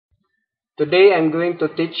Today I'm going to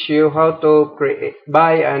teach you how to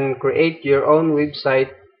buy and create your own website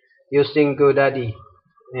using GoDaddy.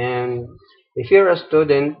 And if you're a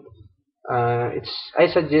student, I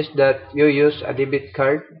suggest that you use a debit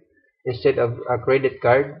card instead of a credit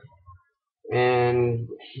card, and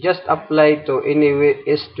just apply to any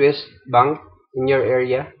East-West bank in your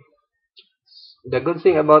area. The good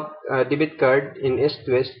thing about debit card in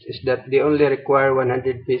East-West is that they only require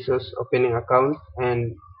 100 pesos opening account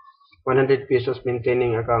and 100 pesos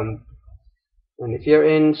maintaining account. And if you're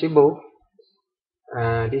in Cebu,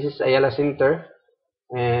 this is Ayala Center,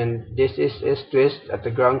 and this is East West at the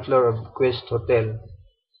ground floor of Quest Hotel.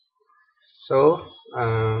 So,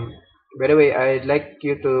 by the way, I'd like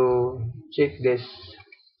you to check this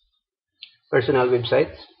personal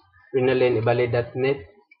websites: rinalynibale.net,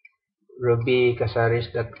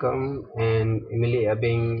 rubycasares.com, and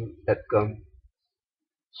emilyabing.com.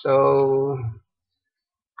 So,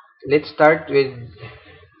 let's start with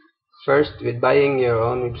first with buying your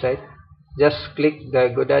own website. Just click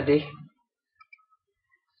the GoDaddy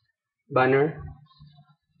banner.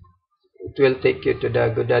 It will take you to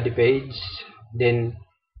the GoDaddy page. Then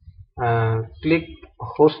click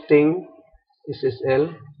hosting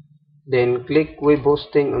SSL. Then click web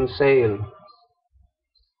hosting on sale.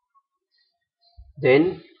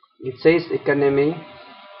 Then it says economy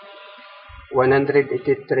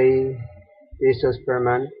 183 pesos per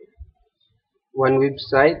month. One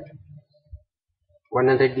website,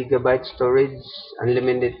 100 gigabyte storage,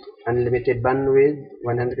 unlimited bandwidth,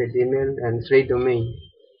 100 email, and 3 domain.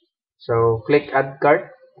 So click add cart.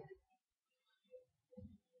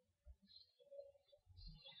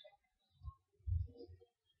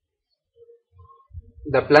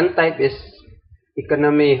 The plan type is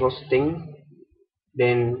economy hosting.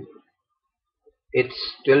 Then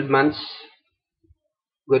it's 12 months,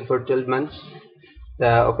 good for 12 months. The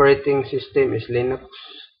operating system is Linux.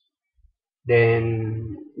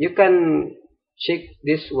 Then you can check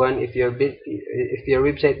this one if your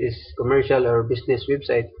website is commercial or business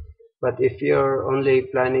website. But if you're only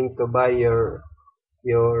planning to buy your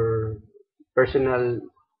personal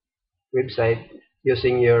website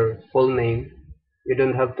using your full name, you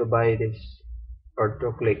don't have to buy this or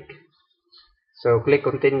to click. So click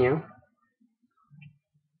continue.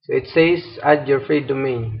 So it says add your free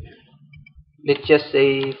domain. Let's just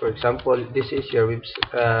say, for example, this is your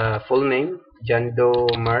full name, Jando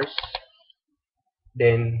Mars.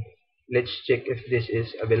 Then let's check if this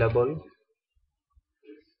is available.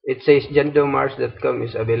 It says jandomars.com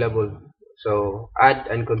is available. So add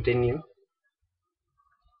and continue.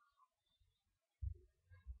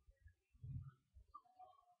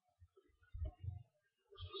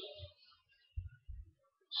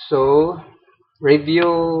 So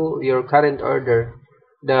review your current order.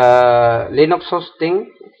 The Linux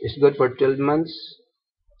hosting is good for 12 months.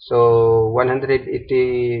 So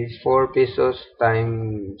 184 pesos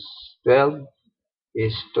times 12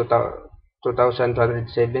 is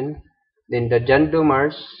 2,207. Then the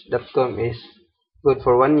jandomars.com is good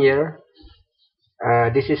for 1 year.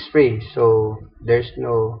 This is free, so there's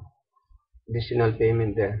no additional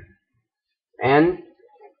payment there. And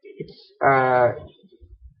it's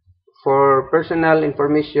for personal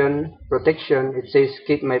information protection. It says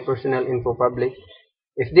keep my personal info public.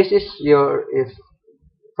 If this is if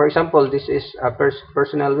for example this is a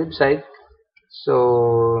personal website,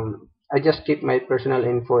 so I just keep my personal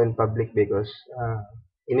info in public because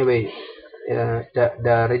anyway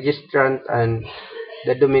the registrant and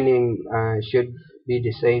the domain name should be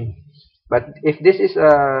the same. But if this is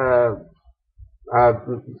a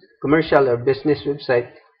commercial or business website,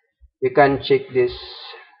 you can check this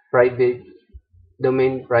private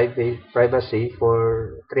domain privacy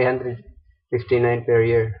for 359 per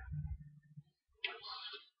year.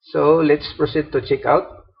 So let's proceed to check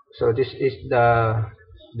out. So this is the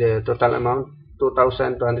total amount,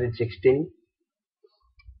 2,216.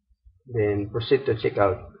 Then proceed to check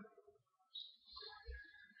out.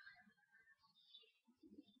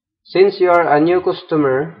 Since you are a new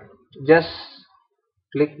customer, just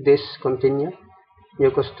click this continue,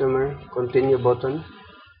 new customer, continue button.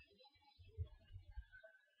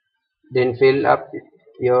 Then fill up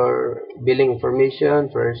your billing information,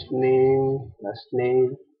 first name, last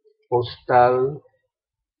name, postal,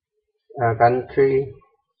 country,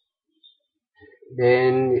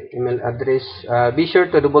 then email address. Be sure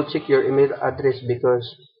to double check your email address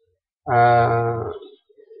because uh,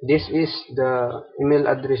 this is the email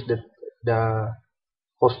address that the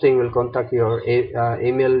hosting will contact your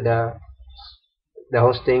email the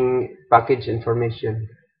hosting package information,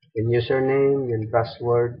 then username, then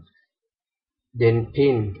password, then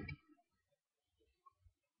PIN.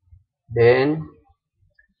 Then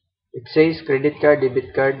it says credit card,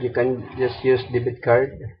 debit card. You can just use debit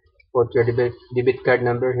card. Put your debit card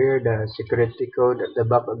number here, the security code at the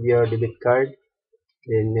back of your debit card,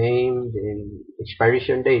 the name, the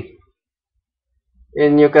expiration date.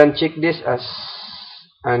 And you can check this as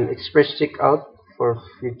an express checkout for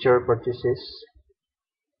future purchases.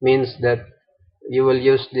 Means that you will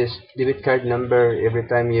use this debit card number every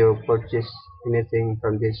time you purchase anything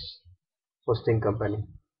from this hosting company.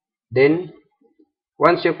 Then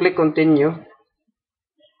once you click continue,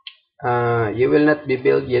 you will not be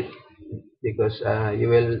billed yet because you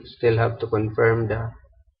will still have to confirm the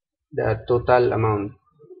total amount.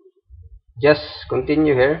 Just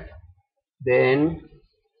continue here. Then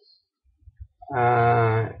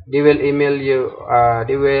they will email you.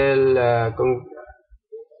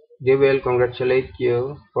 They will congratulate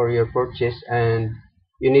you for your purchase, and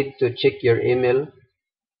you need to check your email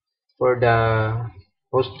for the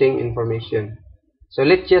hosting information. So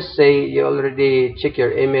let's just say you already check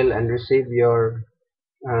your email and receive your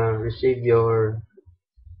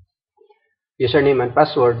username and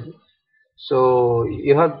password. So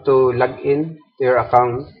you have to log in to your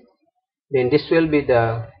account. Then this will be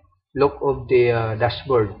the look of the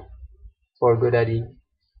dashboard for GoDaddy.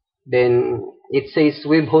 Then it says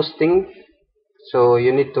web hosting. So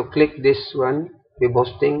you need to click this one, web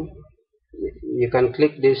hosting. You can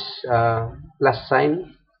click this plus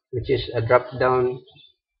sign, which is a drop down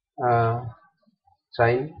uh,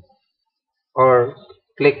 sign, or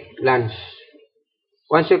click launch.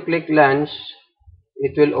 Once you click launch,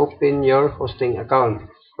 it will open your hosting account.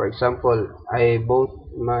 For example, I bought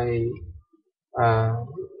my uh,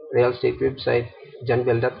 real estate website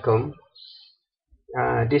janbel.com.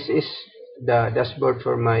 This is the dashboard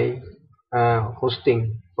for my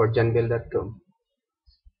hosting for janbel.com.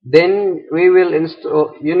 Then we will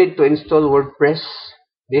install. You need to install WordPress.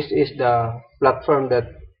 This is the platform that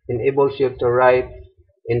enables you to write,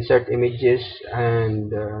 insert images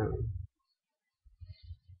and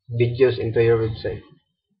videos into your website.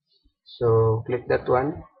 So click that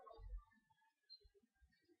one.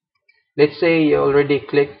 Let's say you already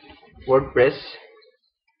clicked WordPress.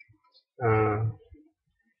 Uh,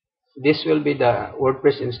 this will be the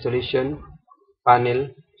WordPress installation panel.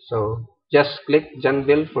 So just click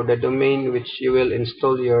Janbel for the domain which you will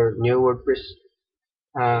install your new WordPress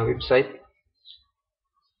website.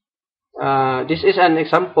 This is an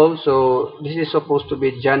example, so this is supposed to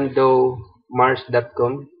be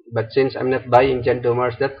jandomars.com, but since I'm not buying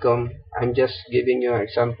jandomars.com, I'm just giving you an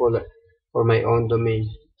example for my own domain,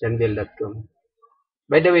 janbel.com.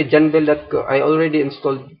 By the way, janbel.com, I already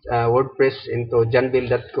installed WordPress into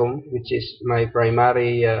janbel.com, which is my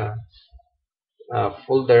primary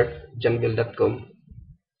folder, janbel.com.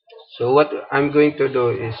 So what I'm going to do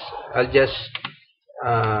is I'll just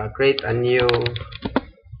create a new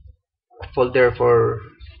folder for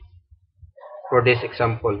this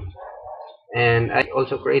example, and I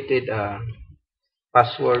also created a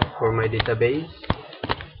password for my database.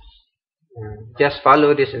 Just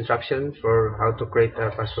follow this instruction for how to create a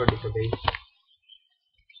password database.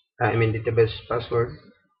 Database password.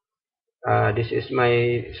 This is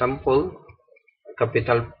my sample,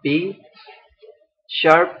 capital P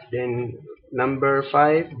sharp, then number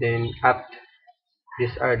 5, then at.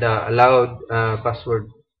 These are the allowed password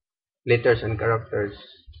letters and characters.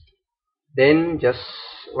 Then just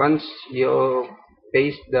once you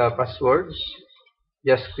paste the passwords,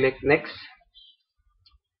 just click next.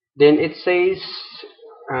 Then it says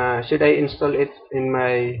should I install it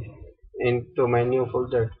into my new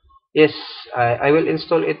folder? Yes, I will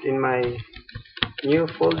install it in my new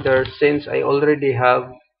folder since I already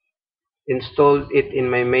have installed it in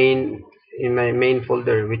my main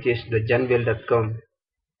folder, which is the janbel.com.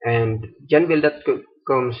 And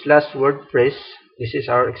janbel.com/wordpress, this is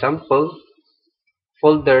our example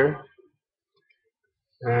folder.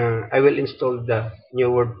 I will install the new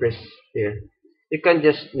WordPress here. You can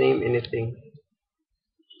just name anything.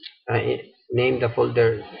 Name the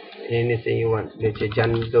folder anything you want. Let's say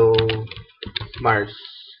Jando Mars,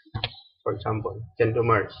 for example, Jando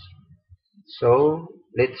Mars. So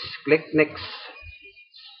let's click next.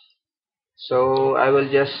 So I will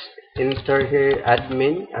just enter here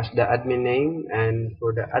admin as the admin name, and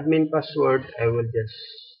for the admin password I will just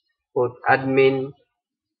put admin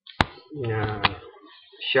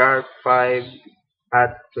sharp 5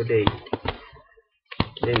 at today.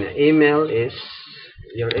 Then the email is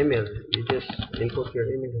your email. You just input your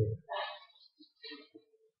email here.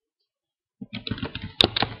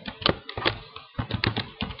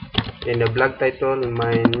 In the blog title,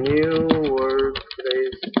 my new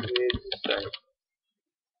WordPress website.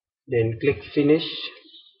 Then click finish.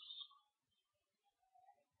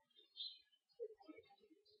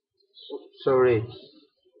 Sorry,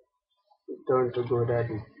 return to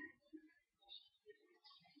GoDaddy.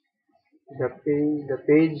 The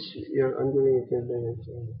page you're ongoing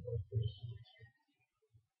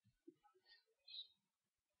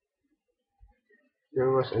there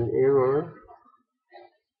was an error.